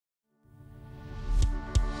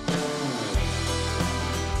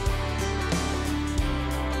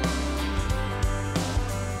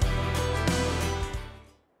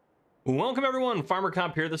Welcome everyone, Farmer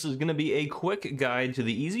Comp here. This is going to be a quick guide to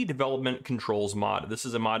the Easy Development Controls mod. This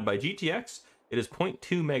is a mod by GTX. It is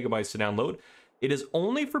 0.2 megabytes to download. It is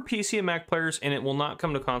only for PC and Mac players, and it will not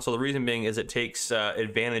come to console. The reason being is it takes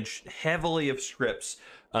advantage heavily of scripts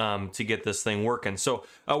to get this thing working. So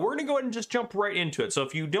we're going to go ahead and just jump right into it. So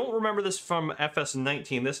if you don't remember this from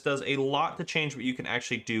FS19, this does a lot to change what you can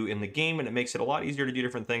actually do in the game, and it makes it a lot easier to do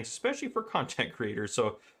different things, especially for content creators.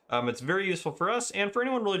 So it's very useful for us and for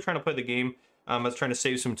anyone really trying to play the game that's trying to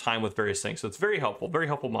save some time with various things. So it's very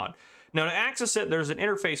helpful mod. Now to access it, there's an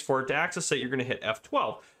interface for it. To access it, you're going to hit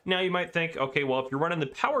F12. Now you might think, okay, well, if you're running the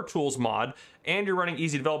Power Tools mod and you're running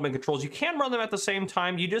Easy Development Controls, you can run them at the same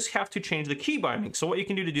time. You just have to change the key binding. So what you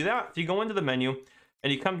can do to do that, if you go into the menu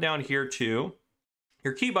and you come down here to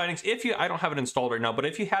your key bindings, I don't have it installed right now, but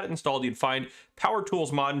if you had it installed, you'd find Power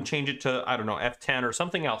Tools mod and change it to, I don't know, F10 or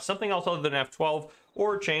something else other than F12,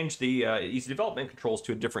 or change the Easy Development Controls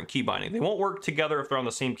to a different key binding. They won't work together if they're on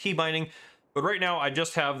the same key binding, but right now I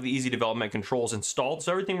just have the Easy Development Controls installed,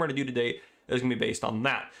 so everything we're gonna do today is gonna be based on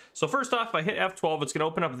that. So first off, if I hit F12, it's gonna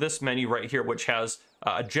open up this menu right here, which has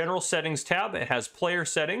a General Settings tab. It has Player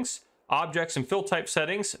Settings, Objects and Fill Type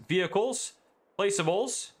Settings, Vehicles,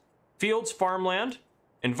 Placeables, Fields, Farmland,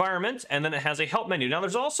 Environment, and then it has a Help menu. Now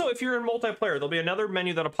there's also, if you're in multiplayer, there'll be another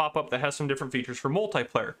menu that'll pop up that has some different features for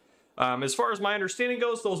multiplayer. As far as my understanding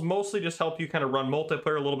goes, those mostly just help you kind of run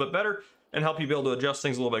multiplayer a little bit better and help you be able to adjust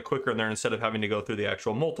things a little bit quicker in there instead of having to go through the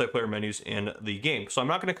actual multiplayer menus in the game. So I'm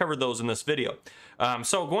not going to cover those in this video.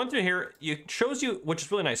 So going through here, it shows you, which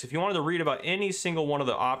is really nice. If you wanted to read about any single one of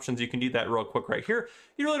the options, you can do that real quick right here.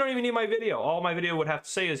 You really don't even need my video. All my video would have to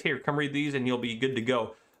say is, here, come read these and you'll be good to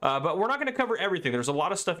go. But we're not going to cover everything. There's a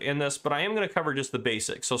lot of stuff in this, but I am going to cover just the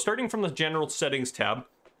basics. So starting from the General Settings tab,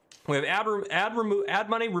 we have add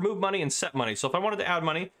money, remove money, and set money. So if I wanted to add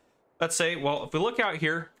money, let's say, well, if we look out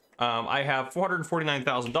here, I have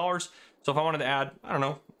 $449,000. So if I wanted to add, I don't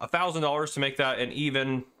know, $1,000 to make that an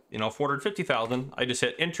even, $450,000, I just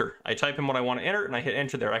hit enter. I type in what I want to enter and I hit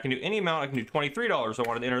enter there. I can do any amount. I can do $23. I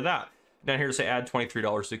wanted to enter that. Down here to say add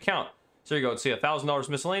 $23 to account. So there you go. See, $1,000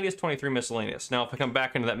 miscellaneous, 23 miscellaneous. Now, if I come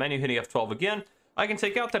back into that menu, hitting F12 again, I can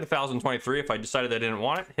take out that 1,023 if I decided I didn't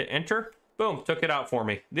want it. Hit enter. Boom, took it out for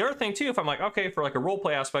me. The other thing too, if I'm like, okay, for like a role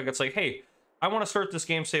play aspect, it's like, hey, I want to start this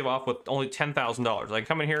game save off with only $10,000. I can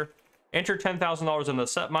come in here, enter $10,000 in the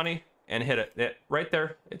set money, and hit it. Right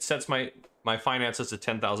there, it sets my finances to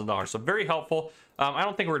 $10,000. So very helpful. I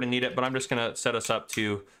don't think we're gonna need it, but I'm just gonna set us up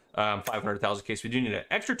to 500,000 in case we do need it.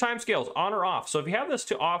 Extra time scales, on or off. So if you have this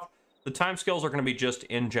to off, the time scales are gonna be just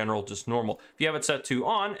in general, just normal. If you have it set to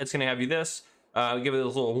on, it's gonna have you this. Give it a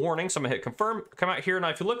little warning, so I'm gonna hit confirm, come out here, and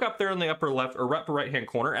if you look up there in the upper left or upper right hand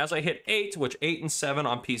corner, as I hit 8, which 8 and 7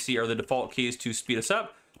 on PC are the default keys to speed us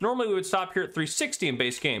up, normally we would stop here at 360 in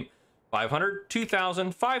base game. 500,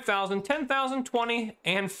 2,000, 5,000, 10,000, 20,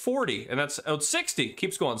 and 40, and that's 60,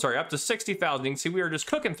 keeps going, sorry, up to 60,000. You can see we are just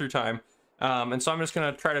cooking through time, and so I'm just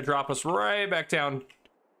gonna try to drop us right back down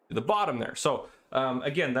to the bottom there. So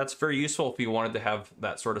again, that's very useful if you wanted to have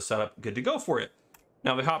that sort of setup good to go for you.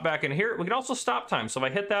 Now, if we hop back in here, we can also stop time. So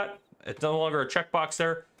if I hit that, it's no longer a checkbox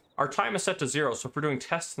there. Our time is set to 0. So if we're doing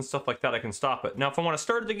tests and stuff like that, I can stop it. Now, if I want to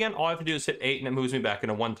start it again, all I have to do is hit 8 and it moves me back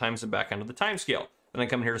into 1 times and back into the time scale. And I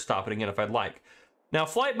come here to stop it again if I'd like. Now,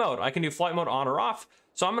 flight mode, I can do flight mode on or off.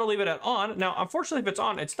 So I'm going to leave it at on. Now, unfortunately, if it's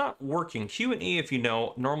on, it's not working. Q and E, if you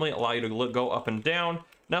know, normally allow you to go up and down.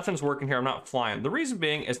 Nothing's working here. I'm not flying. The reason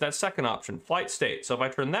being is that second option, flight state. So if I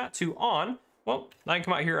turn that to on, well, I can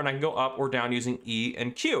come out here and I can go up or down using E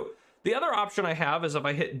and Q. The other option I have is if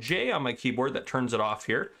I hit J on my keyboard, that turns it off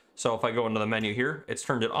here. So if I go into the menu here, it's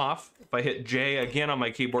turned it off. If I hit J again on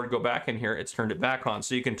my keyboard, go back in here, it's turned it back on.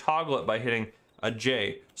 So you can toggle it by hitting a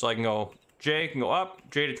J. So I can go J, can go up,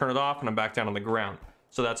 J to turn it off, and I'm back down on the ground.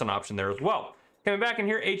 So that's an option there as well. Coming back in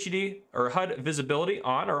here, HUD or HUD visibility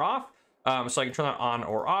on or off. So I can turn that on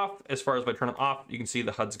or off. As far as if I turn it off, you can see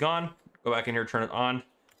the HUD's gone. Go back in here, turn it on.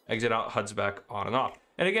 Exit out, HUD's back on and off.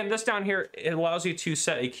 And again, this down here, it allows you to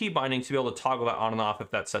set a key binding to be able to toggle that on and off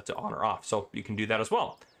if that's set to on or off. So you can do that as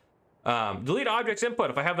well. Delete objects input.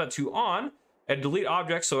 If I have that to on, and delete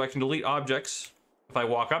objects, so I can delete objects if I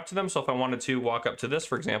walk up to them. So if I wanted to walk up to this,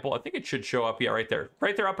 for example, I think it should show up, yeah, right there.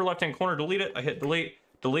 Right there, upper left-hand corner, delete it. I hit delete,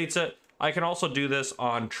 deletes it. I can also do this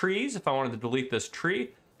on trees. If I wanted to delete this tree,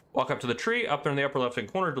 walk up to the tree, up there in the upper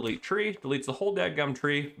left-hand corner, delete tree, deletes the whole dadgum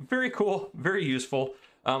tree. Very cool, very useful.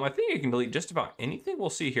 I think you can delete just about anything.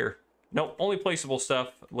 We'll see here. Nope, only placeable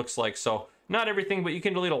stuff, looks like. So not everything, but you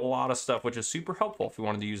can delete a lot of stuff, which is super helpful if you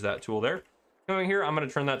wanted to use that tool there. Coming here, I'm going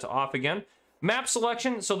to turn that to off again. Map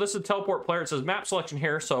selection, so this is teleport player. It says map selection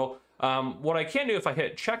here. So What I can do if I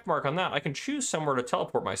hit check mark on that, I can choose somewhere to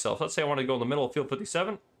teleport myself. Let's say I want to go in the middle of field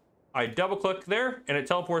 57. I double click there and it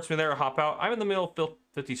teleports me there, hop out. I'm in the middle of field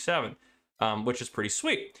 57, which is pretty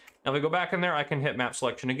sweet. Now if I go back in there, I can hit map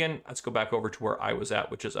selection again. Let's go back over to where I was at,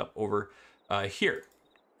 which is up over here.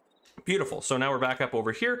 Beautiful. So now we're back up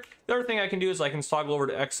over here. The other thing I can do is I can toggle over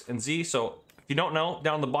to X and Z. So if you don't know,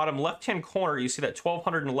 down the bottom left-hand corner, you see that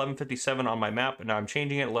 1200 and 1157 on my map. And now I'm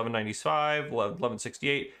changing it 1195,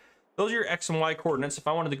 1168. Those are your X and Y coordinates. If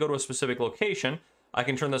I wanted to go to a specific location, I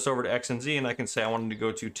can turn this over to X and Z and I can say I wanted to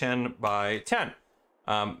go to 10 by 10.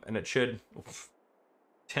 And it should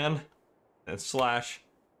 10 and slash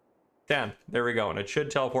 10. There we go. And it should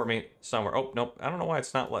teleport me somewhere. Oh, nope. I don't know why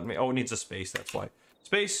it's not letting me. Oh, it needs a space. That's why.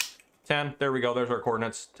 Space 10. There we go. There's our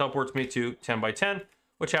coordinates. Teleports me to 10 by 10,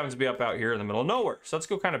 which happens to be up out here in the middle of nowhere. So let's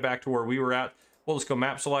go kind of back to where we were at. We'll just go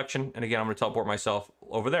map selection. And again, I'm going to teleport myself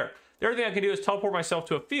over there. The other thing I can do is teleport myself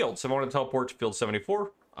to a field. So if I want to teleport to field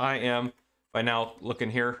 74, I am by now looking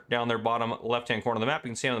here down there bottom left-hand corner of the map. You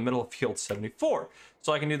can see I'm in the middle of field 74.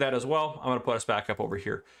 So I can do that as well. I'm going to put us back up over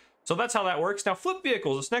here. So that's how that works. Now flip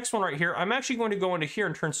vehicles, this next one right here, I'm actually going to go into here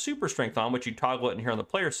and turn super strength on, which you toggle it in here on the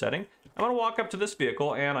player setting. I'm going to walk up to this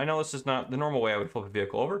vehicle, and I know this is not the normal way I would flip a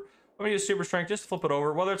vehicle over. I'm going to use super strength just to flip it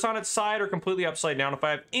over, whether it's on its side or completely upside down. If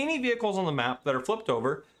I have any vehicles on the map that are flipped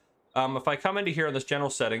over, if I come into here in this general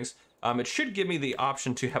settings, it should give me the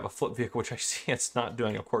option to have a flip vehicle, which I see it's not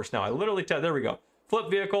doing, of course. Now I literally there we go. Flip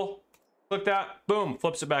vehicle, click that, boom,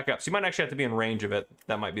 flips it back up. So you might actually have to be in range of it.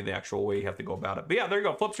 That might be the actual way you have to go about it. But yeah, there you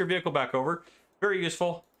go. Flips your vehicle back over. Very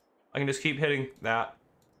useful. I can just keep hitting that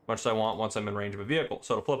much as I want once I'm in range of a vehicle.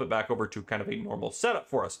 So to flip it back over to kind of a normal setup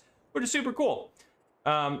for us, which is super cool.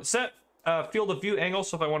 Set field of view angle.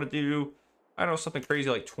 So if I want to do, I don't know, something crazy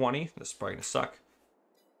like 20, this is probably gonna suck.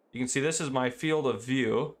 You can see this is my field of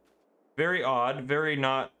view. Very odd, very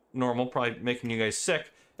not normal, probably making you guys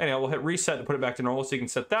sick. Anyhow, we'll hit reset to put it back to normal so you can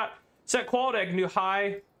set that. Set quality, I can do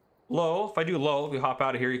high, low. If I do low, if we hop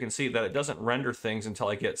out of here, you can see that it doesn't render things until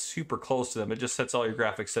I get super close to them. It just sets all your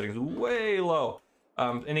graphics settings way low.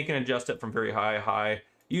 And you can adjust it from very high, high.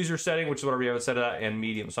 User setting, which is whatever you have it set at, and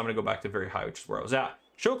medium. So I'm gonna go back to very high, which is where I was at.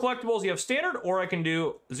 Show collectibles, you have standard, or I can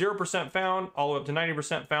do 0% found, all the way up to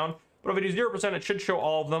 90% found. But if I do 0%, it should show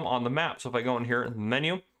all of them on the map. So if I go in here in the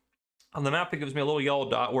menu, on the map, it gives me a little yellow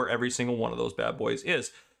dot where every single one of those bad boys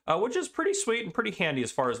is, which is pretty sweet and pretty handy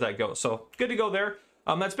as far as that goes. So good to go there.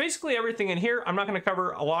 That's basically everything in here. I'm not going to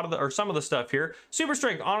cover a lot of the, or some of the stuff here. Super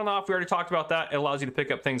strength on and off. We already talked about that. It allows you to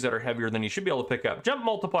pick up things that are heavier than you should be able to pick up. Jump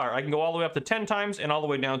multiplier. I can go all the way up to 10 times and all the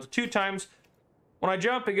way down to 2 times. When I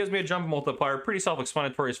jump, it gives me a jump multiplier. Pretty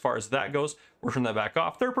self-explanatory as far as that goes. We'll turn that back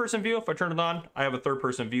off. Third person view. If I turn it on, I have a third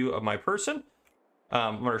person view of my person.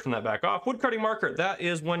 I'm going to turn that back off. Wood cutting marker. That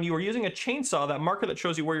is when you are using a chainsaw, that marker that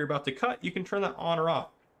shows you where you're about to cut, you can turn that on or off.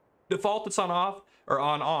 Default, it's on off or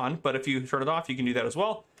on, but if you turn it off, you can do that as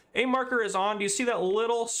well. Aim marker is on. Do you see that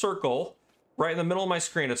little circle right in the middle of my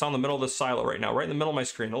screen? It's on the middle of this silo right now, right in the middle of my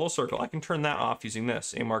screen, a little circle. I can turn that off using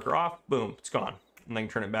this. Aim marker off, boom, it's gone. And then I can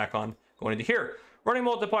turn it back on going into here. Running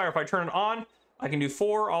multiplier, if I turn it on, I can do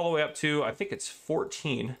 4 all the way up to, I think it's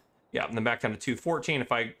 14. Yeah, and then back down to 2, 14.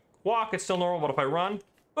 If I walk, it's still normal, but if I run,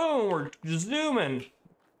 boom, we're zooming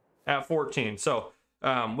at 14. So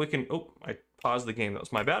we can, oh, I paused the game, that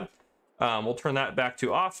was my bad. We'll turn that back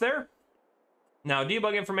to off there. Now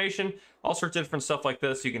debug information, all sorts of different stuff like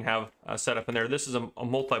this you can have set up in there. This is a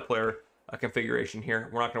multiplayer configuration here.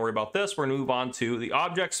 We're not going to worry about this. We're going to move on to the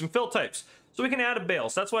objects and fill types. So we can add a bale.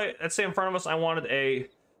 So that's why, let's say in front of us, I wanted a,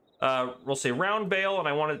 we'll say round bale, and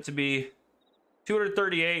I want it to be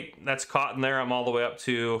 238. That's cotton there. I'm all the way up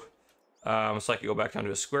to, so I can go back down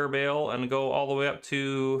to a square bale and go all the way up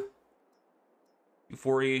to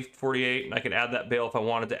 40, 48, and I can add that bale if I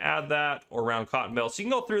wanted to add that, or round cotton bale. So you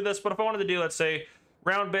can go through this, but if I wanted to do, let's say,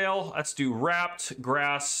 round bale, let's do wrapped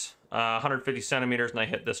grass, 150 centimeters, and I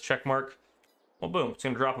hit this check mark. Well, boom, it's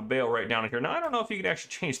gonna drop a bale right down in here. Now, I don't know if you can actually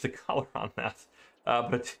change the color on that,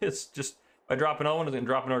 but it's just, if I drop an one, it's gonna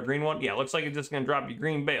drop another green one. Yeah, it looks like it's just gonna drop you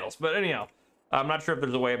green bales, but anyhow, I'm not sure if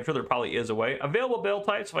there's a way. I'm sure there probably is a way. Available bale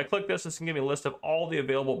types, if I click this, it's gonna give me a list of all the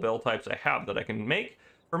available bale types I have that I can make.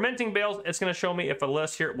 Fermenting bales, it's going to show me if a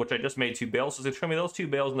list here, which I just made 2 bales, so it's going to show me those 2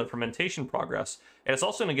 bales and the fermentation progress. And it's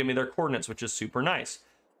also going to give me their coordinates, which is super nice.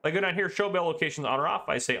 If I go down here, show bale locations on or off,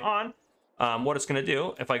 I say on. What it's going to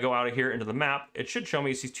do, if I go out of here into the map, it should show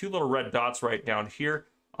me these 2 little red dots right down here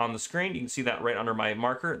on the screen. You can see that right under my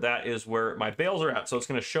marker. That is where my bales are at. So it's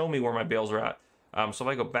going to show me where my bales are at. So if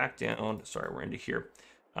I go back down, sorry, we're into here.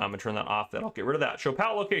 And turn that off, that'll get rid of that. Show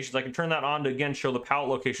pallet locations. I can turn that on to, again, show the pallet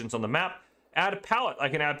locations on the map. Add a pallet. I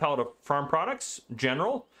can add pallet of farm products,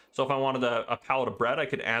 general. So if I wanted a pallet of bread, I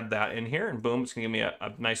could add that in here, and boom, it's gonna give me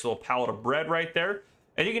a nice little pallet of bread right there.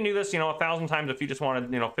 And you can do this, you know, 1,000 times if you just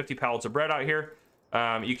wanted, you know, 50 pallets of bread out here.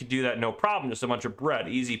 You could do that no problem, just a bunch of bread,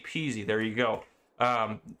 easy peasy, there you go.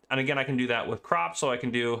 And again, I can do that with crops, so I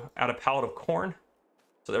can add a pallet of corn.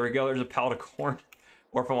 So there we go, there's a pallet of corn.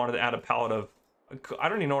 Or if I wanted to add a pallet of, I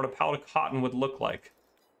don't even know what a pallet of cotton would look like.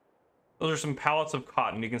 Those are some pallets of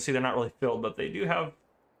cotton. You can see they're not really filled, but they do have,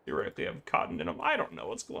 theoretically have cotton in them. I don't know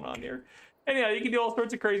what's going on here. Anyhow, you can do all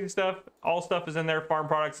sorts of crazy stuff. All stuff is in there. Farm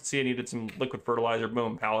products. Let's see, I needed some liquid fertilizer.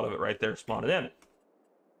 Boom, pallet of it right there, spawn it in.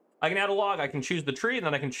 I can add a log. I can choose the tree, and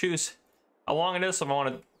then I can choose how long it is. So if I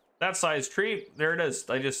wanted that size tree, there it is.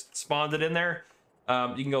 I just spawned it in there.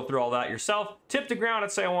 You can go through all that yourself. Tip to ground,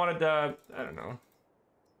 let's say I wanted, I don't know,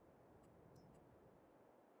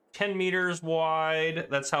 10 meters wide.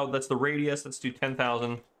 That's the radius. Let's do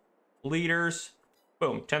 10,000 liters.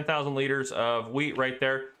 Boom, 10,000 liters of wheat right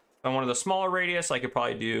there. If I wanted a smaller radius, I could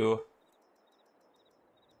probably do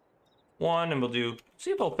 1, and we'll do,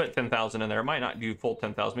 see if it'll fit 10,000 in there. It might not do full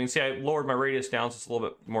 10,000. You can see I lowered my radius down, so it's a little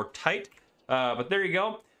bit more tight. But there you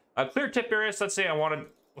go. Clear tip areas, let's say I wanted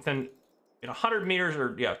within 100 meters,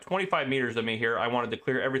 or yeah, 25 meters of me here, I wanted to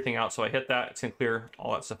clear everything out, so I hit that. It's gonna clear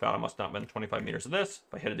all that stuff out. I must not have been 25 meters of this.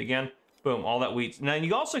 If I hit it again, boom, all that wheat. Now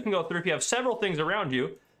you also can go through, if you have several things around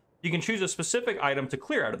you, you can choose a specific item to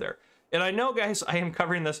clear out of there. And I know, guys, I am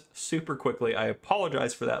covering this super quickly. I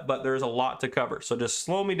apologize for that, but there's a lot to cover. So just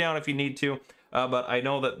slow me down if you need to. But I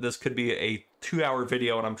know that this could be a 2-hour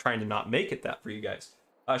video, and I'm trying to not make it that for you guys.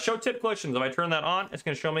 Show tip collisions. If I turn that on, it's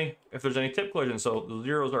going to show me if there's any tip collisions. So the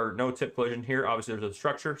zeros are no tip collision here. Obviously, there's a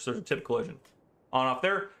structure, so there's a tip collision. On off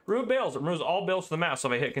there. Remove bales. It removes all bales from the map.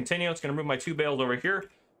 So if I hit continue, it's going to remove my 2 bales over here.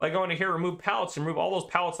 If I go into here, remove pallets, and remove all those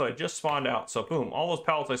pallets that I just spawned out. So boom, all those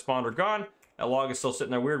pallets I spawned are gone. That log is still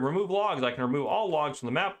sitting there weird. Remove logs. I can remove all logs from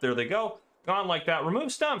the map. There they go. Gone like that.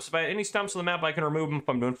 Remove stumps. If I have any stumps on the map, I can remove them if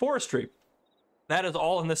I'm doing forestry. That is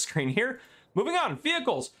all in this screen here. Moving on,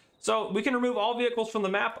 vehicles. So we can remove all vehicles from the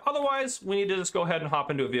map. Otherwise, we need to just go ahead and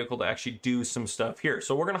hop into a vehicle to actually do some stuff here.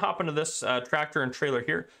 So we're going to hop into this tractor and trailer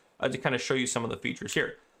here to kind of show you some of the features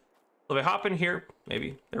here. So if I hop in here,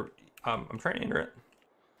 maybe there, I'm trying to enter it.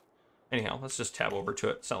 Anyhow, let's just tab over to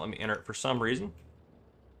it. It's not letting me enter it for some reason.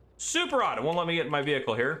 Super odd. It won't let me get in my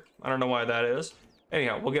vehicle here. I don't know why that is.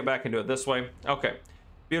 Anyhow, we'll get back into it this way. Okay.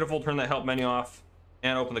 Beautiful. Turn that help menu off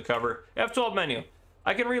and open the cover. F12 menu.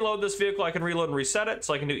 I can reload this vehicle. I can reload and reset it.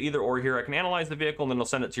 So I can do either or here. I can analyze the vehicle, and then it'll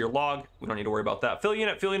send it to your log. We don't need to worry about that. Fill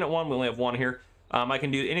unit 1. We only have 1 here. I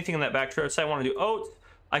can do anything in that back trailer. Say I want to do oats.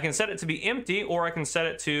 I can set it to be empty, or I can set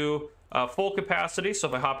it to full capacity. So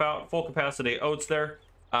if I hop out, full capacity oats there.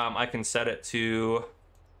 I can set it to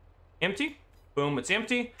empty. Boom, it's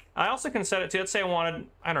empty. I also can set it to, let's say I wanted,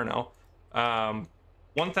 I don't know,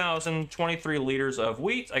 1,023 liters of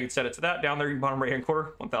wheat. I can set it to that down there in the bottom right hand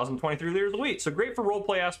corner, 1,023 liters of wheat. So great for role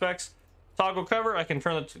play aspects. Toggle cover, I can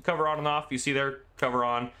turn the cover on and off. You see there, cover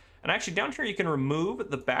on. And actually down here you can remove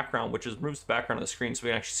the background, which removes the background of the screen, so we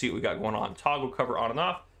can actually see what we got going on. Toggle cover on and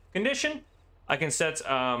off. Condition, I can set,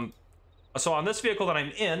 so on this vehicle that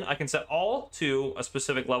I'm in, I can set all to a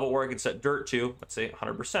specific level, or I can set dirt to, let's say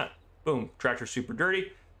 100%. Boom, tractor's super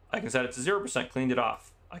dirty. I can set it to 0%, cleaned it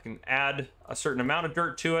off. I can add a certain amount of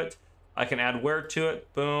dirt to it. I can add wear to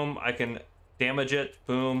it. Boom, I can damage it.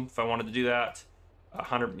 Boom, if I wanted to do that.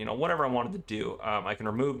 100, you know, whatever I wanted to do. I can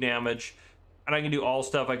remove damage, and I can do all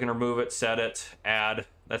stuff. I can remove it, set it, add.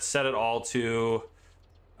 Let's set it all to,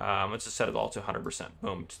 let's just set it all to 100%.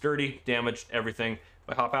 Boom, it's dirty, damaged, everything. If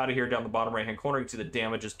I hop out of here down the bottom right hand corner, you can see the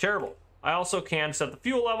damage is terrible. I also can set the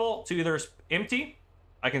fuel level to either empty.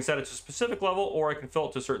 I can set it to a specific level, or I can fill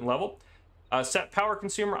it to a certain level. Set power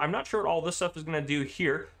consumer. I'm not sure what all this stuff is going to do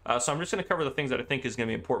here, so I'm just going to cover the things that I think is going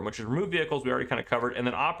to be important, which is remove vehicles, we already kind of covered, and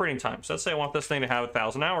then operating time. So let's say I want this thing to have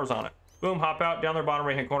 1,000 hours on it. Boom, hop out, down there bottom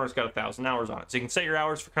right hand corner, it's got 1,000 hours on it. So you can set your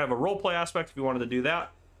hours for kind of a role play aspect if you wanted to do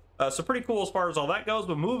that. So pretty cool as far as all that goes,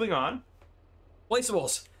 but moving on.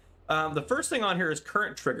 Placeables. The first thing on here is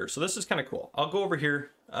current trigger. So this is kind of cool. I'll go over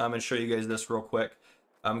here and show you guys this real quick.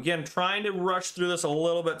 Again, trying to rush through this a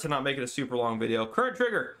little bit to not make it a super long video. Current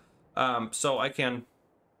trigger. So I can,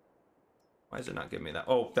 why is it not giving me that?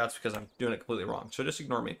 Oh, that's because I'm doing it completely wrong. So just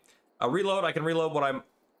ignore me. Reload, I can reload what I'm,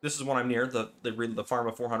 this is what I'm near, the farm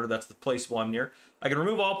of 400, that's the placeable I'm near. I can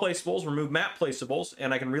remove all placeables, remove map placeables,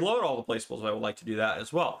 and I can reload all the placeables if I would like to do that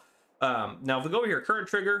as well. Now if we go over here, current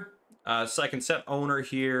trigger, so I can set owner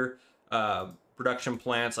here, production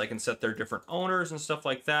plants, I can set their different owners and stuff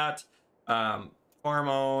like that. Farm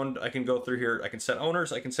owned, I can go through here, I can set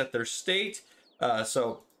owners, I can set their state,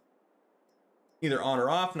 so either on or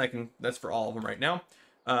off, and I can, that's for all of them right now.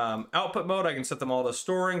 Output mode, I can set them all to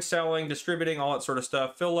storing, selling, distributing, all that sort of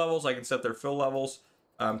stuff. Fill levels, I can set their fill levels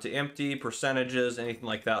to empty, percentages, anything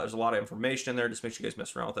like that. There's a lot of information in there. Just make sure you guys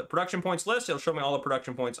mess around with it. Production points list, it'll show me all the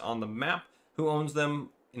production points on the map, who owns them,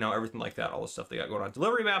 you know, everything like that, all the stuff they got going on.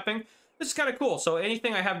 Delivery mapping, this is kind of cool. So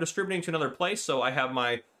anything I have distributing to another place, so I have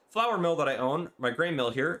my flour mill that I own, my grain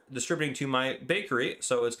mill here, distributing to my bakery.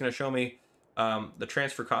 So it's going to show me the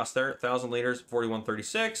transfer cost there, 1,000 liters,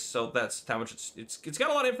 41.36. So that's how much it's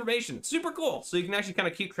got a lot of information. It's super cool. So you can actually kind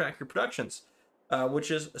of keep track of your productions,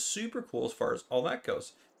 which is super cool as far as all that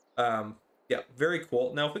goes. Yeah, very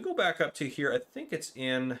cool. Now, if we go back up to here, I think it's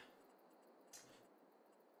in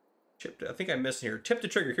I think I missed here. Tip to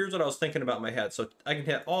trigger. Here's what I was thinking about in my head. So I can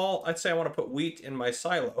hit all, let's say I want to put wheat in my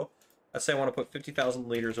silo. Let's say I want to put 50,000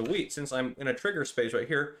 liters of wheat. Since I'm in a trigger space right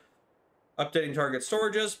here, updating target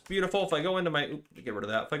storages, beautiful. If I go into my, get rid of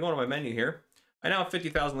that. If I go into my menu here, I now have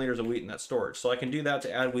 50,000 liters of wheat in that storage. So I can do that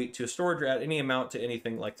to add wheat to a storage or add any amount to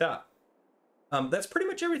anything like that. That's pretty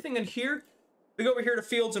much everything in here. We go over here to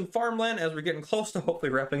fields and farmland as we're getting close to hopefully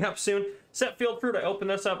wrapping up soon. Set field fruit, I open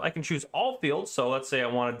this up. I can choose all fields. So let's say I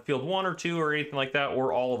wanted field 1 or 2 or anything like that,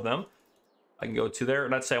 or all of them. I can go to there.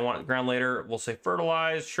 Let's say I want ground later. We'll say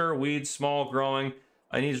fertilize, sure, weeds, small, growing.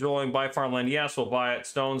 I need rolling, buy farmland, yes, we'll buy it.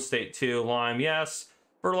 Stone, state 2, lime, yes.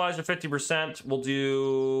 Fertilizer 50%. We'll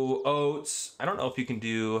do oats. I don't know if you can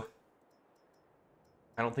do,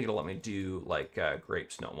 I don't think it'll let me do like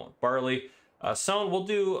grapes. No, it won't. Barley. Sown, we'll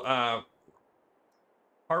do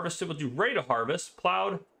harvested, we'll do ready to harvest.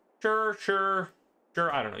 Plowed, sure.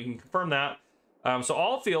 I don't know, you can confirm that. So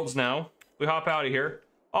all fields now, we hop out of here.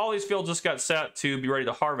 All these fields just got set to be ready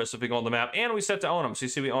to harvest if we go on the map, and we set to own them. So you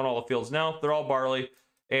see we own all the fields now. They're all barley,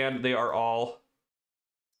 and they are all,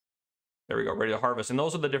 there we go, ready to harvest. And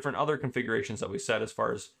those are the different other configurations that we set as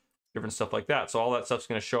far as different stuff like that. So all that stuff's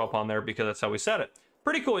going to show up on there because that's how we set it.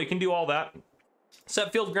 Pretty cool. You can do all that.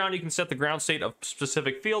 Set field ground, you can set the ground state of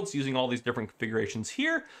specific fields using all these different configurations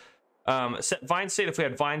here. Set vine state, if we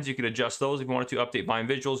had vines, you could adjust those. If you wanted to update vine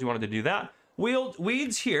visuals, you wanted to do that.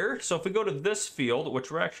 Weeds here, so if we go to this field,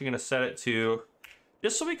 which we're actually going to set it to,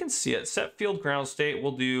 just so we can see it, set field ground state,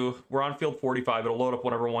 we're on field 45, it'll load up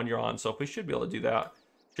whatever one you're on, so if we should be able to do that,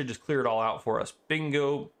 should just clear it all out for us.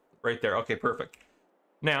 Bingo, right there, okay, perfect.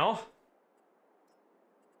 Now,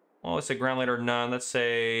 well, let's say ground later, none, let's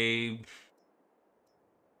say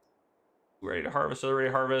ready to harvest, ready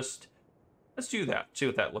to harvest. Let's do that, see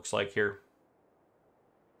what that looks like here.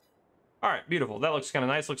 All right, beautiful. That looks kind of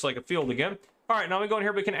nice. Looks like a field again. All right, now we go in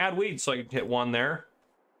here. We can add weeds, so I can hit 1 there.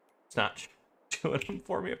 It's not doing them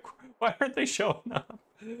for me. Why aren't they showing up?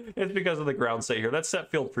 It's because of the ground state here. That's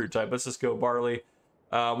set field fruit type. Let's just go barley.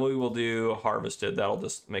 We will do harvested. That'll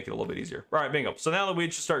just make it a little bit easier. All right, bingo. So now the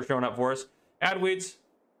weeds should start showing up for us. Add weeds.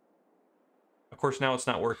 Of course, now it's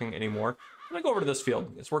not working anymore. Let me go over to this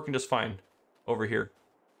field. It's working just fine over here.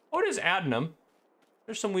 Oh, it is adding them.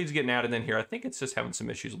 There's some weeds getting added in here. I think it's just having some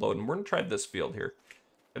issues loading. We're going to try this field here.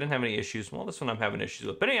 I didn't have any issues. Well, this one I'm having issues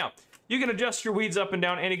with. But anyhow, you can adjust your weeds up and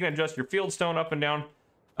down, and you can adjust your field stone up and down.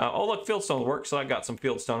 Oh, look, field stone works, so I got some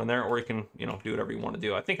field stone in there, or you can, you know, do whatever you want to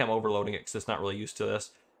do. I think I'm overloading it because it's not really used to this.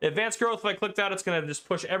 Advanced growth, if I click that, it's going to just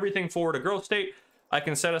push everything forward to growth state. I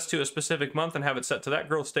can set us to a specific month and have it set to that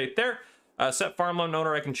growth state there. Set farmland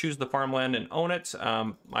owner, I can choose the farmland and own it.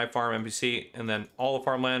 My farm NPC, and then all the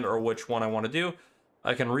farmland, or which one I want to do.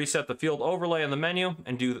 I can reset the field overlay in the menu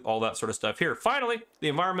and do all that sort of stuff here. Finally, the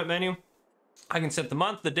environment menu. I can set the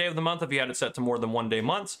month, the day of the month if you had it set to more than 1 day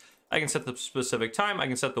months. I can set the specific time. I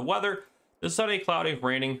can set the weather. This is sunny, cloudy,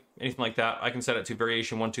 raining, anything like that. I can set it to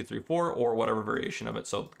variation 1, 2, 3, 4, or whatever variation of it.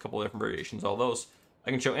 So a couple of different variations, all those. I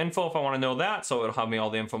can show info if I want to know that. So it'll have me all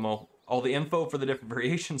the info for the different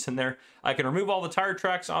variations in there. I can remove all the tire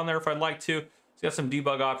tracks on there if I'd like to. It's got some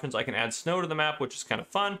debug options. I can add snow to the map, which is kind of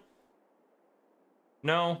fun.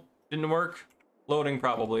 No, didn't work. Loading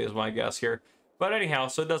probably is my guess here. But anyhow,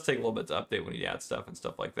 so it does take a little bit to update when you add stuff and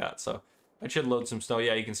stuff like that. So I should load some snow.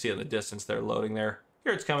 Yeah, you can see it in the distance there loading there.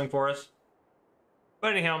 Here it's coming for us.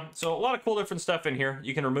 But anyhow, so a lot of cool different stuff in here.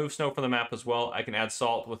 You can remove snow from the map as well. I can add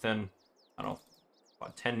salt within, I don't know,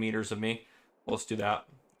 about 10 meters of me. Well, let's do that.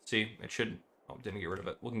 See, it should, oh, didn't get rid of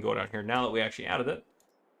it. We can go down here now that we actually added it.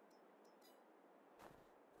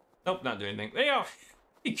 Nope, not doing anything. There you go.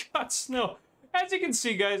 We got snow. As you can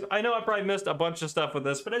see, guys, I know I probably missed a bunch of stuff with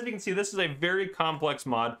this, but as you can see, this is a very complex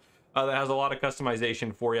mod that has a lot of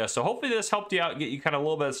customization for you. So hopefully this helped you out, get you kind of a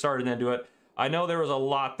little bit started into it. I know there was a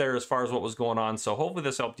lot there as far as what was going on, so hopefully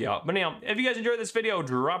this helped you out. But anyhow, if you guys enjoyed this video,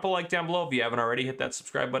 drop a like down below. If you haven't already, hit that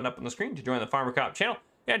subscribe button up on the screen to join the Farmer Cop channel,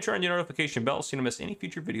 and turn on your notification bell so you don't miss any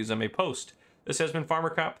future videos I may post. This has been Farmer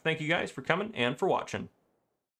Cop. Thank you guys for coming and for watching.